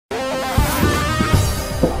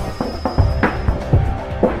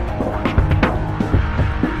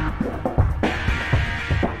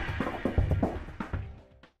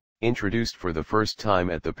Introduced for the first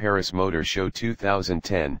time at the Paris Motor Show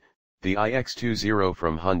 2010, the ix20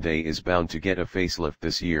 from Hyundai is bound to get a facelift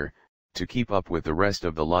this year, to keep up with the rest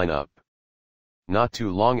of the lineup. Not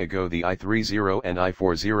too long ago the i30 and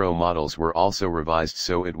i40 models were also revised,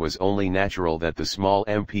 so it was only natural that the small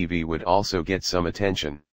MPV would also get some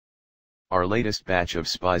attention. Our latest batch of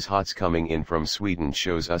spies hots coming in from Sweden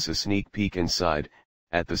shows us a sneak peek inside,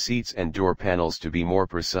 at the seats and door panels to be more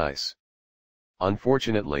precise.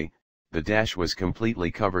 Unfortunately, the dash was completely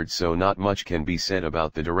covered, so not much can be said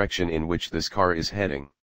about the direction in which this car is heading.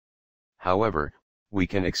 However, we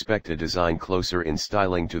can expect a design closer in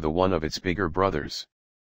styling to the one of its bigger brothers.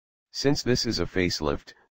 Since this is a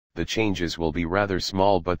facelift, the changes will be rather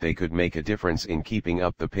small, but they could make a difference in keeping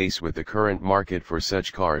up the pace with the current market for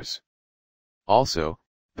such cars. Also,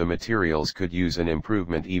 the materials could use an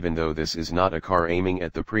improvement, even though this is not a car aiming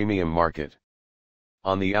at the premium market.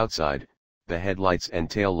 On the outside, the headlights and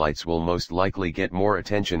taillights will most likely get more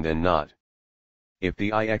attention than not. If the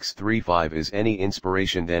ix35 is any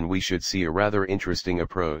inspiration, then we should see a rather interesting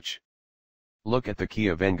approach. Look at the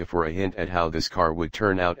Kia Venga for a hint at how this car would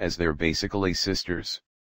turn out, as they're basically sisters.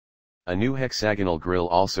 A new hexagonal grille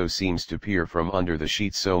also seems to peer from under the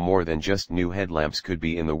sheet, so more than just new headlamps could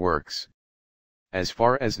be in the works. As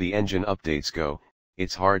far as the engine updates go,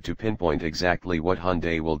 it's hard to pinpoint exactly what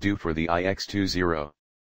Hyundai will do for the ix20.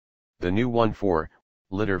 The new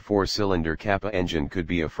 1.4-liter 4-cylinder Kappa engine could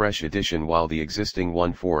be a fresh addition, while the existing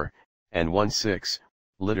 1.4 and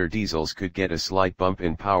 1.6-liter diesels could get a slight bump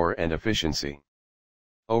in power and efficiency.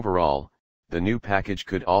 Overall, the new package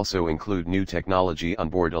could also include new technology on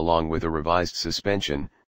board, along with a revised suspension,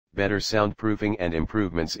 better soundproofing, and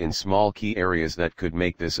improvements in small key areas that could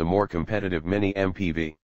make this a more competitive mini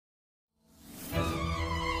MPV.